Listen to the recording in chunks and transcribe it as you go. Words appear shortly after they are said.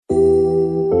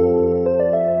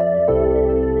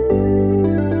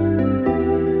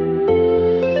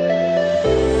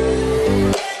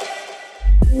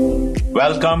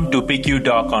Welcome to PICU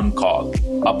Doc on Call,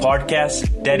 a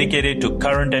podcast dedicated to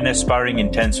current and aspiring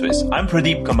intensivists. I'm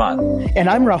Pradeep Kamal. And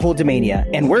I'm Rahul Damania,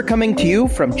 and we're coming to you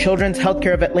from Children's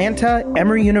Healthcare of Atlanta,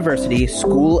 Emory University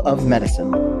School of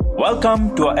Medicine.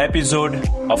 Welcome to an episode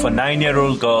of a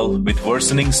 9-year-old girl with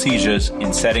worsening seizures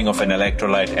in setting of an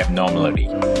electrolyte abnormality.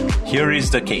 Here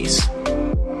is the case.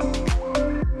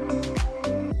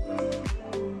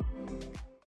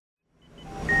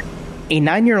 A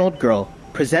 9-year-old girl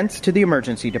presents to the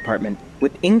emergency department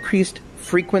with increased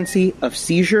frequency of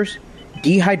seizures,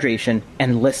 dehydration,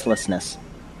 and listlessness.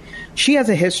 She has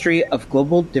a history of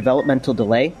global developmental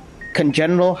delay,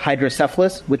 congenital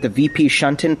hydrocephalus with the VP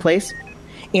shunt in place,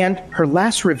 and her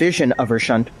last revision of her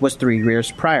shunt was 3 years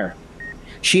prior.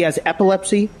 She has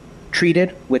epilepsy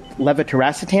treated with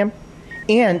levetiracetam,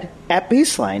 and at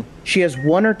baseline, she has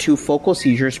 1 or 2 focal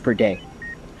seizures per day.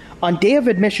 On day of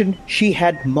admission, she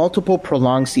had multiple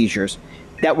prolonged seizures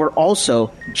that were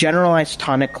also generalized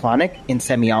tonic-clonic in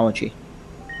semiology.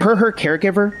 Per her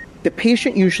caregiver, the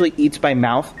patient usually eats by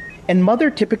mouth, and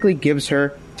mother typically gives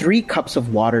her 3 cups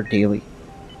of water daily.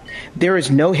 There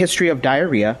is no history of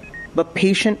diarrhea, but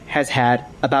patient has had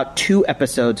about 2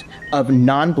 episodes of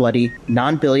non-bloody,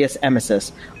 non-bilious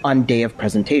emesis on day of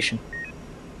presentation.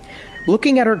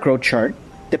 Looking at her growth chart,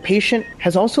 the patient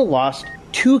has also lost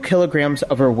 2 kilograms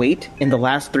of her weight in the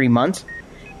last 3 months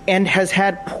and has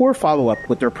had poor follow-up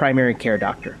with her primary care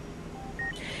doctor.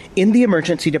 In the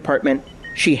emergency department,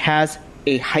 she has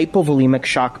a hypovolemic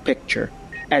shock picture,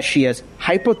 as she is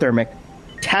hypothermic,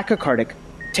 tachycardic,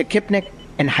 tachypnic,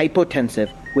 and hypotensive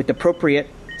with appropriate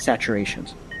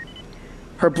saturations.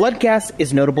 Her blood gas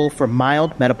is notable for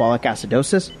mild metabolic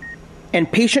acidosis,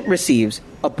 and patient receives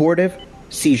abortive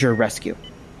seizure rescue.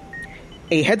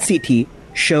 A head CT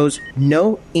shows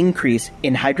no increase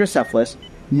in hydrocephalus,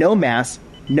 no mass,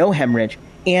 no hemorrhage,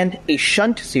 and a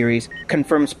shunt series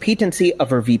confirms patency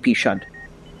of her VP shunt.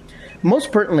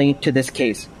 Most pertinently to this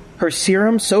case, her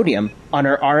serum sodium on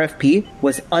her RFP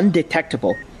was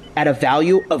undetectable at a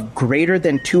value of greater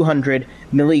than 200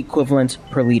 milliequivalents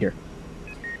per liter.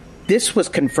 This was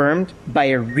confirmed by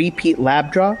a repeat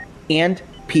lab draw and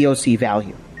POC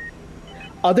value.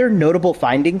 Other notable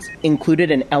findings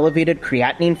included an elevated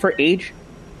creatinine for age,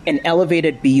 an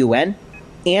elevated BUN,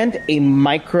 and a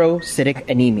microcytic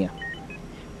anemia.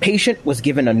 Patient was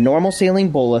given a normal saline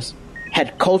bolus,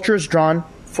 had cultures drawn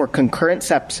for concurrent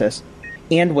sepsis,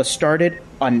 and was started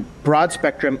on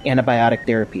broad-spectrum antibiotic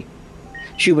therapy.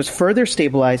 She was further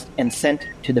stabilized and sent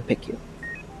to the PICU.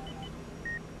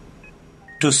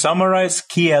 To summarize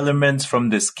key elements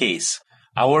from this case,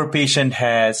 our patient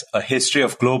has a history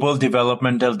of global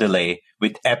developmental delay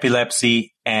with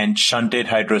epilepsy and shunted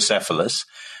hydrocephalus,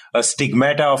 a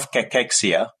stigmata of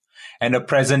cachexia, and a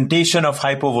presentation of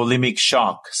hypovolemic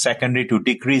shock secondary to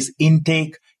decreased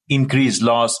intake, increased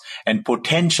loss, and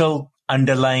potential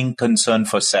underlying concern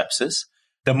for sepsis.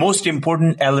 The most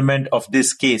important element of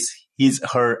this case is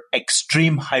her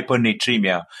extreme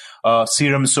hypernatremia,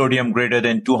 serum sodium greater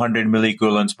than 200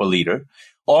 milliequivalents per liter.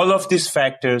 All of these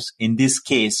factors in this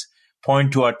case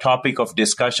point to our topic of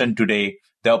discussion today,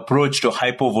 the approach to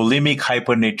hypovolemic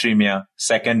hypernatremia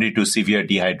secondary to severe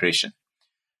dehydration.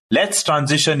 Let's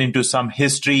transition into some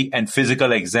history and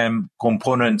physical exam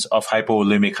components of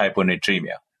hypovolemic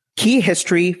hyponatremia. Key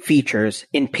history features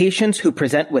in patients who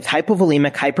present with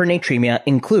hypovolemic hypernatremia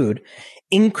include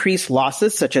increased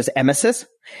losses such as emesis,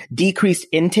 decreased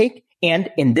intake, and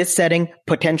in this setting,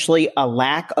 potentially a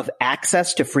lack of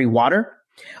access to free water,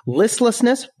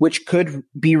 listlessness, which could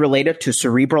be related to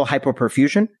cerebral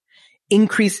hypoperfusion,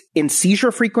 increase in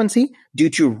seizure frequency due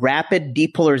to rapid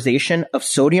depolarization of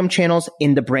sodium channels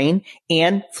in the brain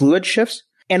and fluid shifts,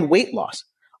 and weight loss.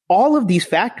 All of these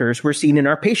factors were seen in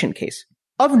our patient case.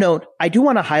 Of note, I do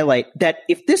want to highlight that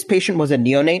if this patient was a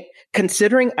neonate,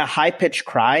 considering a high-pitched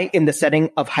cry in the setting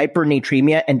of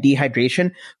hypernatremia and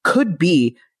dehydration could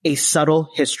be a subtle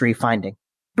history finding.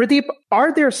 Pradeep,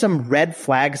 are there some red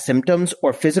flag symptoms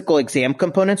or physical exam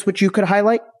components which you could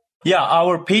highlight? Yeah,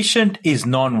 our patient is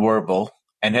nonverbal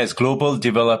and has global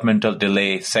developmental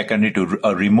delay secondary to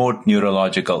a remote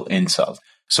neurological insult.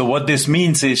 So what this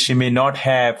means is she may not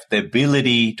have the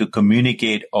ability to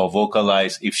communicate or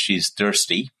vocalize if she's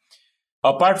thirsty.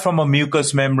 Apart from a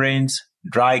mucous membranes,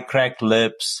 dry cracked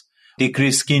lips,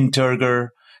 decreased skin turgor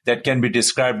that can be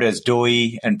described as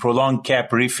doughy and prolonged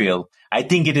cap refill, I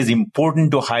think it is important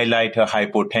to highlight her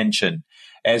hypotension,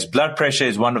 as blood pressure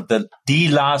is one of the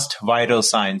last vital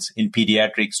signs in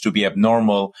pediatrics to be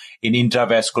abnormal in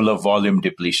intravascular volume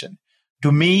depletion.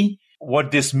 To me, what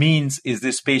this means is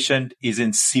this patient is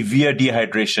in severe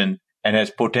dehydration and has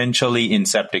potentially in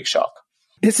septic shock.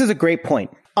 This is a great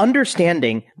point.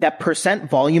 Understanding that percent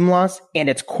volume loss and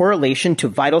its correlation to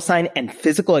vital sign and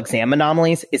physical exam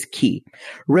anomalies is key.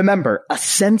 Remember, a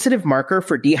sensitive marker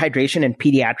for dehydration in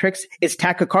pediatrics is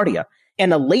tachycardia,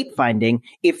 and a late finding,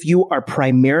 if you are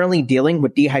primarily dealing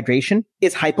with dehydration,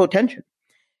 is hypotension.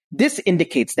 This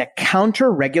indicates that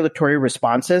counter-regulatory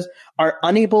responses are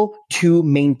unable to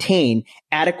maintain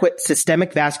adequate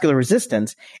systemic vascular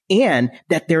resistance and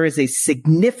that there is a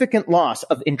significant loss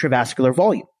of intravascular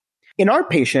volume. In our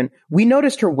patient, we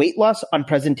noticed her weight loss on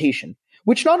presentation,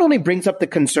 which not only brings up the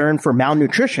concern for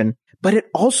malnutrition, but it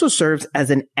also serves as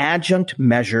an adjunct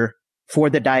measure for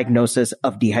the diagnosis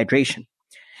of dehydration.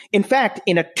 In fact,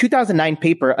 in a 2009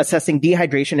 paper assessing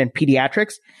dehydration in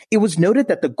pediatrics, it was noted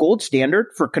that the gold standard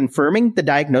for confirming the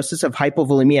diagnosis of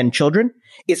hypovolemia in children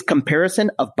is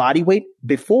comparison of body weight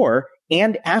before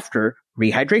and after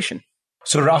rehydration.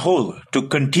 So Rahul, to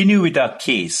continue with our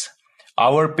case,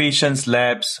 our patient's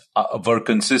labs were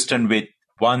consistent with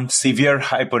 1, severe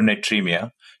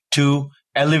hypernatremia, 2,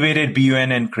 elevated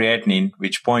BUN and creatinine,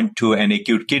 which point to an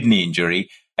acute kidney injury,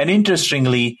 and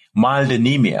interestingly, mild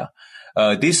anemia.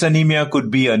 This anemia could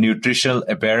be a nutritional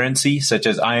aberrancy, such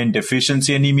as iron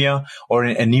deficiency anemia, or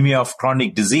an anemia of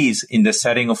chronic disease in the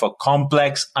setting of a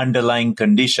complex underlying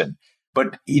condition.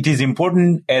 But it is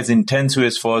important as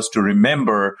intensivists for us to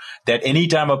remember that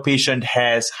anytime a patient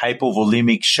has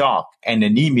hypovolemic shock and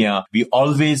anemia, we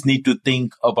always need to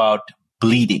think about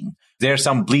bleeding. There's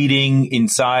some bleeding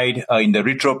inside in the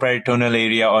retroperitoneal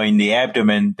area or in the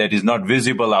abdomen that is not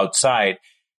visible outside.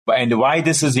 And why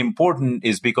this is important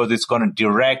is because it's going to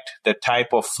direct the type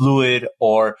of fluid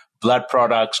or blood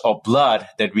products or blood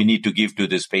that we need to give to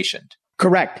this patient.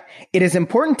 Correct. It is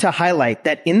important to highlight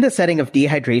that in the setting of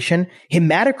dehydration,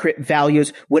 hematocrit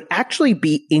values would actually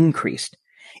be increased.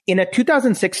 In a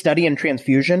 2006 study in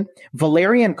transfusion,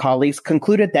 Valeri and colleagues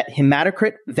concluded that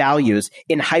hematocrit values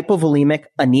in hypovolemic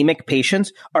anemic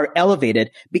patients are elevated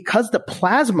because the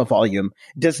plasma volume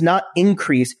does not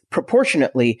increase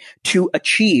proportionately to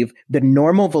achieve the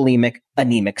normal volemic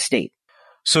anemic state.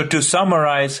 So to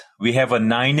summarize, we have a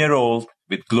 9-year-old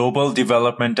with global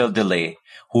developmental delay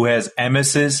who has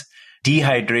emesis,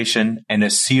 dehydration, and a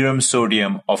serum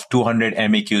sodium of 200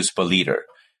 MEQs per liter.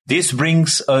 This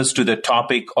brings us to the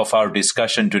topic of our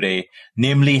discussion today,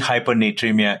 namely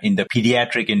hypernatremia in the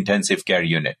pediatric intensive care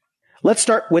unit. Let's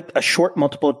start with a short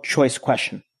multiple choice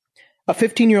question. A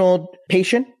 15-year-old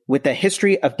patient with a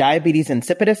history of diabetes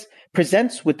insipidus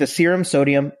presents with the serum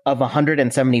sodium of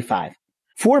 175.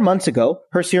 4 months ago,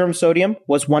 her serum sodium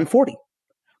was 140.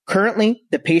 Currently,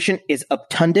 the patient is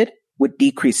obtunded with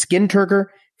decreased skin turgor,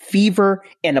 fever,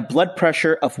 and a blood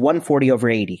pressure of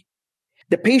 140/80.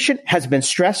 The patient has been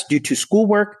stressed due to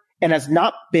schoolwork and has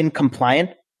not been compliant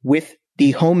with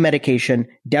the home medication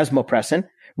desmopressin,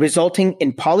 resulting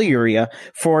in polyuria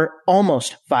for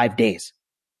almost 5 days.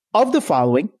 Of the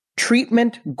following,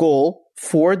 treatment goal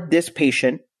for this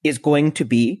patient is going to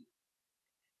be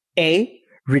A,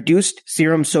 reduced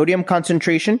serum sodium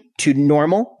concentration to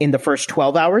normal in the first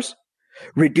 12 hours,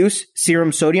 reduce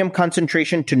serum sodium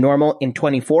concentration to normal in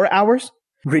 24 hours,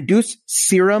 reduce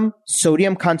serum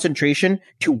sodium concentration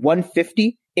to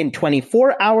 150 in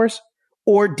 24 hours,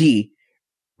 or D,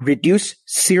 reduce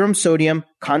serum sodium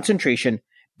concentration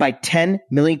by 10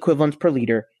 milliequivalents per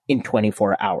liter in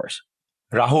 24 hours.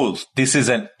 Rahul, this is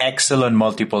an excellent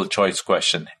multiple choice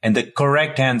question, and the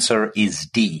correct answer is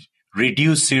D,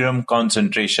 reduce serum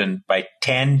concentration by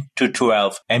 10 to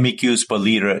 12 MEQs per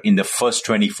liter in the first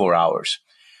 24 hours.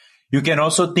 You can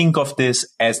also think of this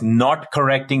as not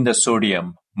correcting the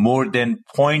sodium more than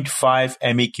 0.5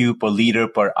 MEQ per liter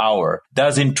per hour.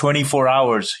 Thus, in 24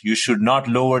 hours, you should not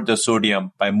lower the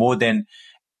sodium by more than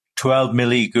 12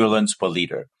 milliequivalents per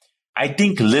liter. I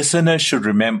think listeners should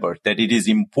remember that it is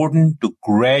important to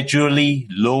gradually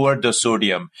lower the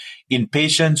sodium in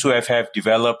patients who have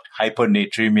developed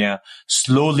hypernatremia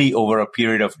slowly over a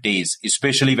period of days,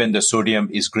 especially when the sodium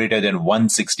is greater than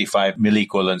 165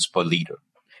 milliequivalents per liter.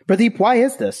 Pradeep, why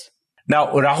is this? Now,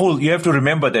 Rahul, you have to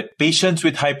remember that patients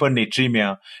with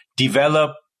hypernatremia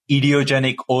develop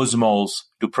idiogenic osmoles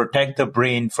to protect the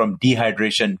brain from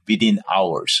dehydration within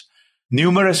hours.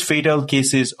 Numerous fatal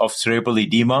cases of cerebral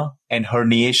edema and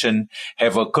herniation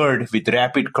have occurred with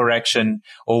rapid correction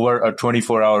over a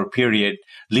 24-hour period,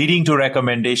 leading to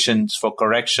recommendations for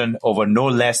correction over no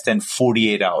less than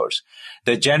 48 hours.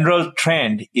 The general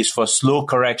trend is for slow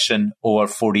correction over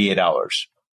 48 hours.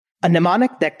 A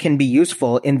mnemonic that can be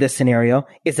useful in this scenario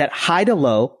is that high to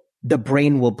low, the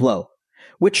brain will blow,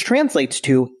 which translates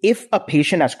to if a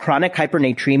patient has chronic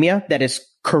hypernatremia that is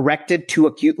corrected too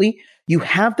acutely, you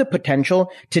have the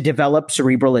potential to develop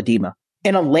cerebral edema.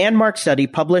 In a landmark study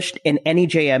published in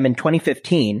NEJM in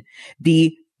 2015,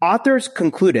 the authors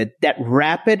concluded that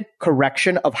rapid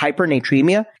correction of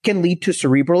hypernatremia can lead to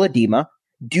cerebral edema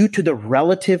due to the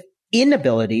relative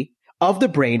inability of the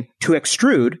brain to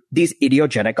extrude these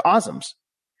idiogenic osms.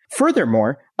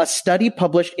 Furthermore, a study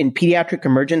published in Pediatric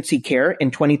Emergency Care in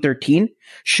 2013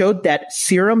 showed that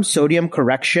serum sodium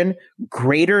correction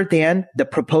greater than the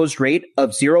proposed rate of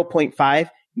 0.5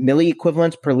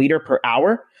 milliequivalents per liter per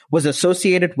hour was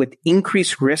associated with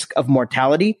increased risk of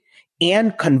mortality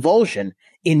and convulsion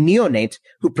in neonates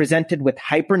who presented with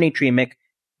hypernatremic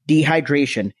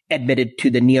dehydration admitted to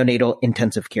the neonatal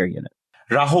intensive care unit.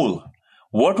 Rahul,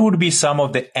 what would be some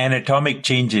of the anatomic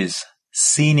changes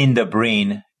seen in the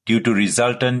brain due to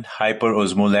resultant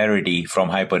hyperosmolarity from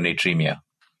hypernatremia?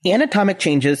 Anatomic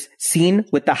changes seen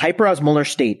with the hyperosmolar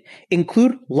state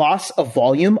include loss of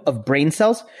volume of brain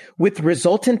cells with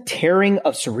resultant tearing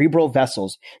of cerebral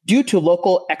vessels due to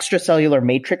local extracellular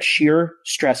matrix shear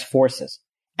stress forces.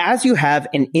 As you have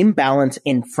an imbalance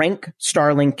in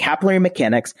Frank-Starling capillary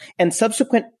mechanics and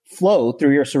subsequent flow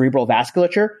through your cerebral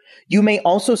vasculature, you may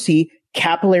also see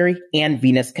capillary and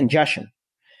venous congestion.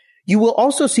 You will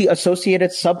also see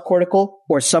associated subcortical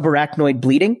or subarachnoid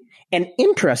bleeding, and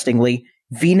interestingly,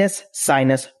 venous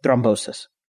sinus thrombosis.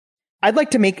 I'd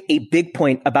like to make a big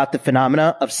point about the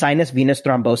phenomena of sinus venous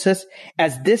thrombosis,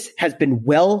 as this has been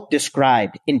well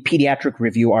described in pediatric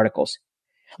review articles.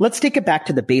 Let's take it back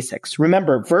to the basics.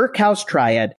 Remember, Virchow's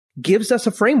triad gives us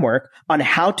a framework on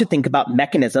how to think about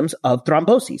mechanisms of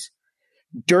thromboses.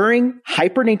 During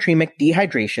hypernatremic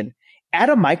dehydration, at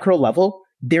a micro level,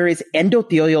 there is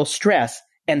endothelial stress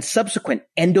and subsequent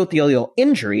endothelial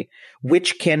injury,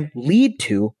 which can lead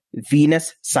to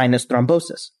venous sinus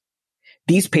thrombosis.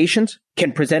 These patients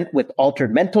can present with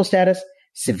altered mental status,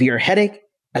 severe headache,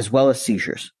 as well as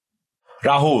seizures.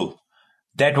 Rahul,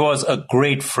 that was a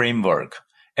great framework.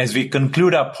 As we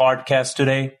conclude our podcast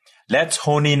today, let's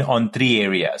hone in on three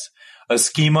areas: a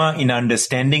schema in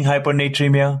understanding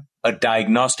hypernatremia, a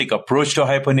diagnostic approach to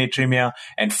hypernatremia,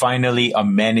 and finally, a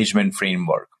management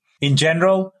framework. In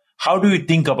general, how do you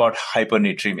think about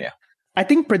hypernatremia? I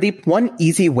think, Pradeep, one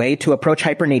easy way to approach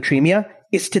hypernatremia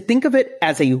is to think of it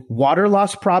as a water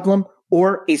loss problem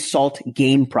or a salt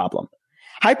gain problem.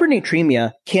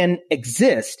 Hypernatremia can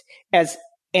exist as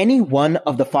any one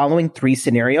of the following three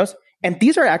scenarios, and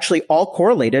these are actually all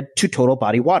correlated to total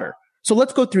body water. So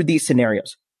let's go through these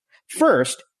scenarios.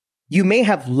 First, you may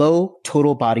have low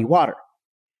total body water.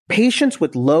 Patients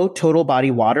with low total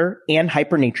body water and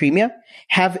hypernatremia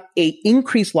have an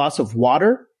increased loss of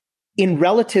water in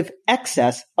relative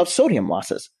excess of sodium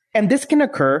losses. And this can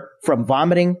occur from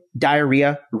vomiting,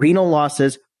 diarrhea, renal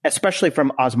losses, especially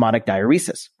from osmotic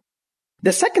diuresis.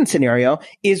 The second scenario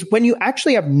is when you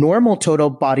actually have normal total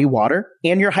body water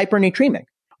and you're hypernatremic.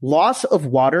 Loss of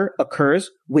water occurs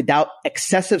without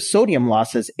excessive sodium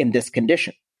losses in this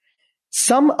condition.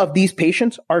 Some of these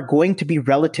patients are going to be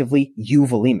relatively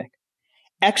euvolemic.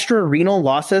 Extrarenal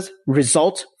losses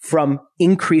result from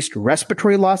increased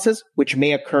respiratory losses, which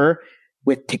may occur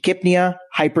with tachypnea,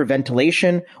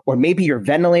 hyperventilation, or maybe your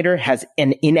ventilator has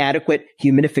an inadequate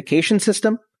humidification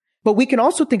system. But we can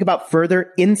also think about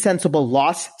further insensible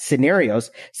loss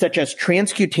scenarios, such as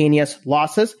transcutaneous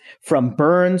losses from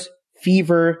burns,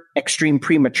 fever, extreme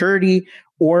prematurity,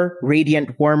 or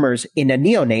radiant warmers in a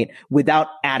neonate without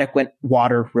adequate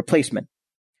water replacement.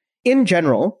 In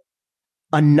general,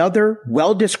 another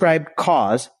well-described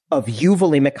cause of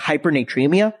euvolemic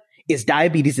hypernatremia is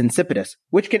diabetes insipidus,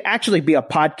 which can actually be a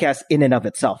podcast in and of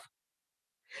itself.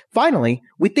 Finally,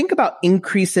 we think about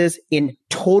increases in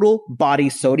total body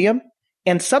sodium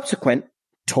and subsequent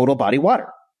total body water.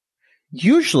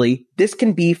 Usually, this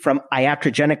can be from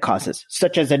iatrogenic causes,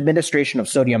 such as administration of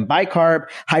sodium bicarb,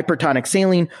 hypertonic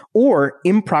saline, or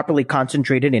improperly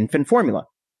concentrated infant formula.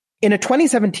 In a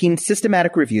 2017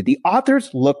 systematic review, the authors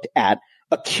looked at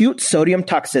acute sodium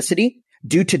toxicity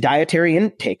due to dietary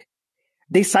intake.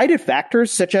 They cited factors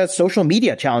such as social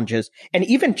media challenges and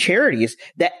even charities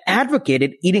that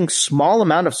advocated eating small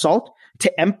amount of salt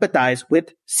to empathize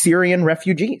with Syrian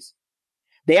refugees.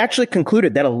 They actually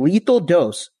concluded that a lethal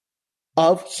dose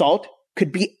of salt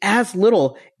could be as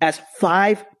little as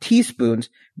 5 teaspoons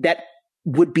that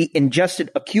would be ingested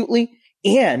acutely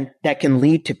and that can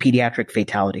lead to pediatric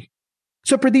fatality.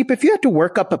 So Pradeep, if you had to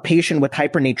work up a patient with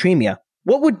hypernatremia,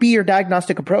 what would be your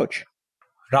diagnostic approach?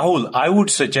 Rahul, I would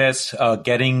suggest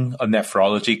getting a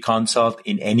nephrology consult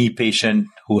in any patient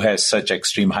who has such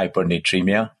extreme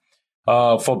hypernatremia.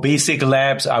 For basic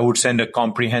labs, I would send a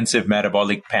comprehensive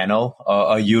metabolic panel,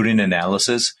 a urine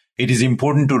analysis. it is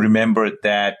important to remember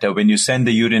that when you send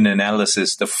the urine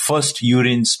analysis, the first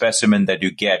urine specimen that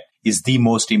you get is the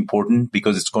most important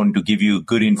because it's going to give you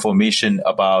good information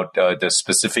about the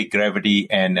specific gravity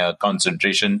and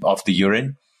concentration of the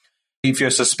urine. If you're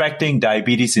suspecting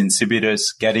diabetes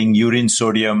insipidus, getting urine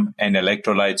sodium and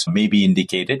electrolytes may be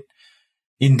indicated.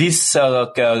 In this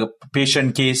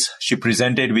patient case, she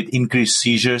presented with increased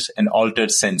seizures and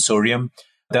altered sensorium.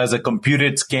 Thus, a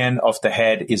computed scan of the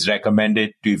head is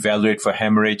recommended to evaluate for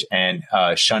hemorrhage and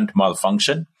shunt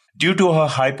malfunction. Due to her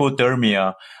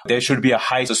hypothermia, there should be a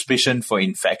high suspicion for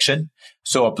infection.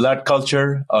 So a blood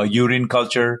culture, a urine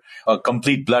culture, a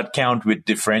complete blood count with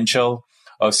differential,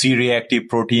 a C-reactive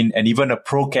protein, and even a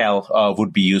procal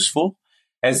would be useful.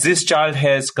 As this child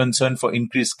has concern for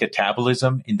increased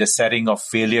catabolism in the setting of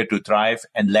failure to thrive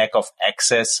and lack of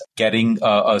access, getting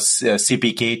a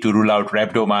CPK to rule out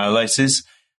rhabdomyolysis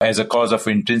as a cause of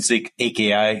intrinsic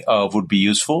AKI would be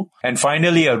useful. And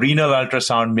finally, a renal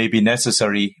ultrasound may be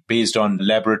necessary based on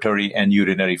laboratory and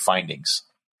urinary findings.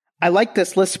 I like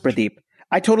this list, Pradeep.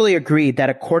 I totally agree that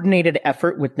a coordinated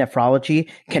effort with nephrology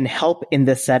can help in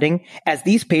this setting, as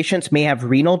these patients may have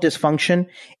renal dysfunction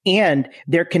and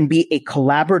there can be a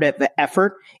collaborative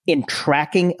effort in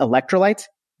tracking electrolytes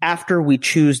after we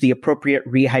choose the appropriate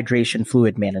rehydration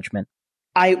fluid management.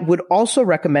 I would also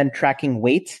recommend tracking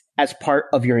weights as part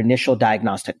of your initial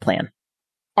diagnostic plan.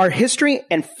 Our history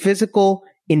and physical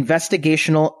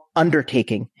investigational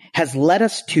undertaking has led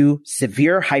us to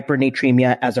severe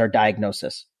hypernatremia as our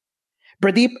diagnosis.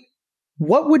 Pradeep,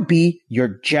 what would be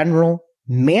your general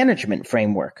management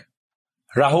framework?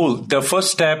 Rahul, the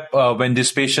first step when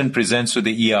this patient presents to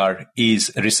the ER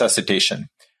is resuscitation.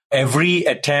 Every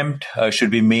attempt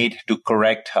should be made to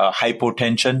correct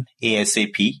hypotension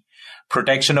ASAP,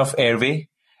 protection of airway,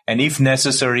 and if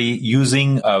necessary,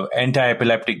 using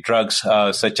anti-epileptic drugs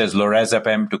such as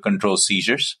lorazepam to control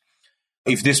seizures.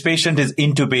 If this patient is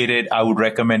intubated, I would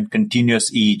recommend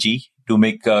continuous EEG to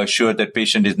make sure that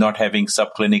patient is not having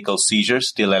subclinical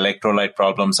seizures till electrolyte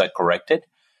problems are corrected.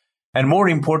 And more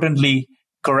importantly,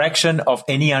 correction of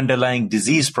any underlying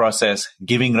disease process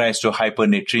giving rise to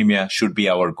hypernatremia should be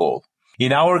our goal.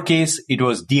 In our case, it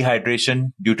was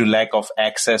dehydration due to lack of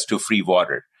access to free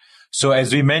water. So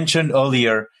as we mentioned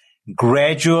earlier,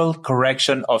 gradual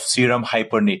correction of serum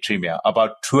hypernatremia,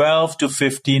 about 12 to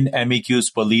 15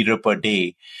 MEQs per liter per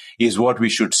day, is what we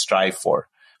should strive for.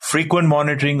 Frequent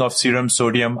monitoring of serum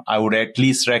sodium, I would at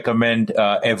least recommend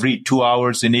every 2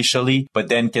 hours initially, but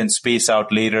then can space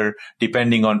out later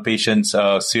depending on patient's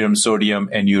serum sodium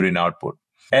and urine output.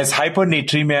 As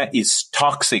hypernatremia is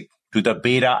toxic to the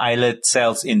beta islet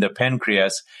cells in the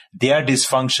pancreas, their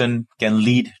dysfunction can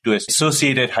lead to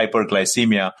associated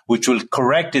hyperglycemia, which will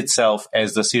correct itself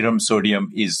as the serum sodium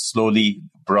is slowly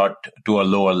brought to a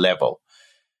lower level.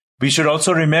 We should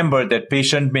also remember that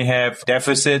patient may have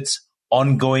deficits,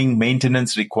 ongoing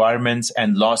maintenance requirements,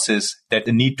 and losses that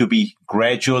need to be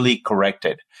gradually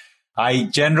corrected. I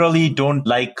generally don't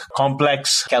like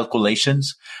complex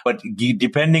calculations, but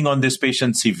depending on this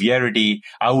patient's severity,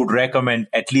 I would recommend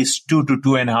at least 2 to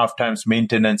 2.5 times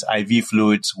maintenance IV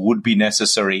fluids would be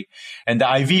necessary. And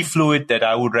the IV fluid that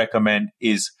I would recommend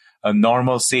is a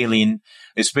normal saline,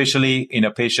 especially in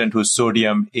a patient whose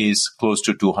sodium is close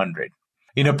to 200.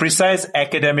 In a precise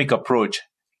academic approach,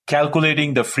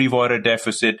 calculating the free water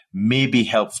deficit may be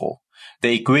helpful.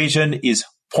 The equation is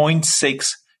 0.6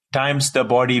 times the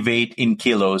body weight in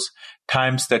kilos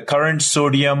times the current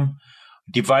sodium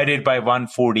divided by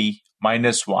 140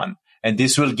 minus 1. And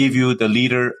this will give you the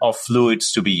liter of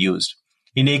fluids to be used.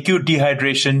 In acute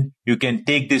dehydration, you can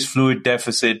take this fluid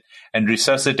deficit and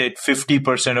resuscitate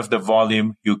 50% of the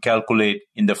volume you calculate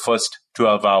in the first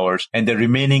 12 hours and the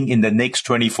remaining in the next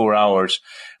 24 hours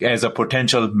as a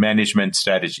potential management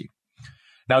strategy.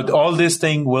 Now, all this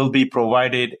thing will be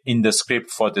provided in the script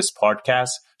for this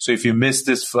podcast. So if you miss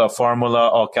this formula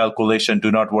or calculation,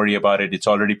 do not worry about it. It's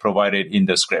already provided in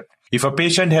the script. If a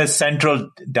patient has central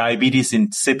diabetes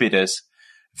insipidus,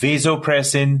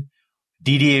 vasopressin,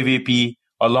 DDAVP,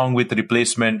 along with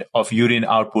replacement of urine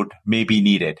output may be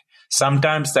needed.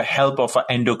 Sometimes the help of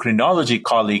endocrinology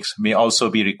colleagues may also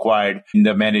be required in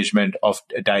the management of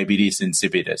diabetes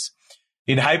insipidus.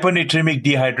 In hypernatremic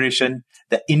dehydration,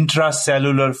 the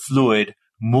intracellular fluid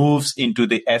moves into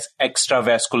the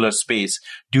extravascular space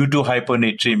due to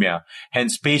hypernatremia.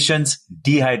 Hence, patient's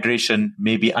dehydration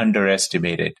may be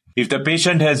underestimated. If the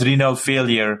patient has renal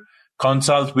failure,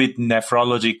 consult with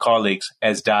nephrology colleagues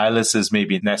as dialysis may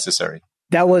be necessary.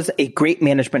 That was a great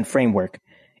management framework.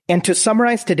 And to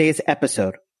summarize today's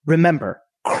episode, remember,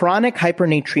 chronic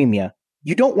hypernatremia,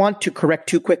 you don't want to correct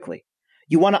too quickly.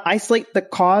 You want to isolate the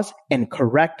cause and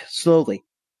correct slowly.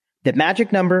 The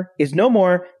magic number is no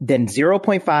more than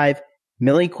 0.5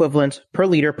 milliequivalents per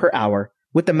liter per hour,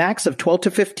 with a max of 12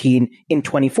 to 15 in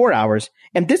 24 hours,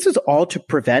 and this is all to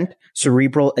prevent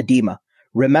cerebral edema.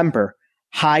 Remember,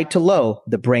 high to low,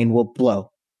 the brain will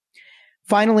blow.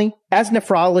 Finally, as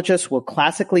nephrologists will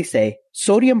classically say,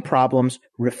 sodium problems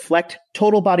reflect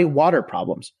total body water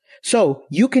problems. So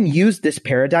you can use this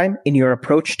paradigm in your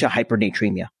approach to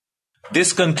hypernatremia.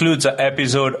 This concludes our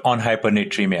episode on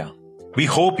hypernatremia. We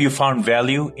hope you found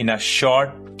value in a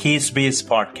short, case-based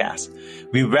podcast.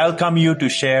 We welcome you to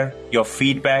share your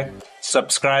feedback,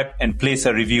 subscribe, and place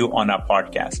a review on our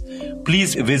podcast.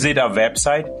 Please visit our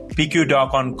website,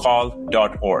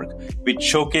 pqdoconcall.org, which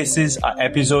showcases our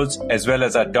episodes as well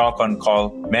as our Doc on Call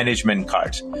management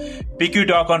cards. PQ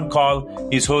Doc on Call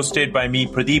is hosted by me,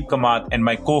 Pradeep Kamath, and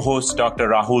my co-host, Dr.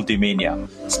 Rahul Dimania.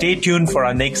 Stay tuned for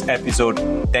our next episode.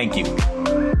 Thank you.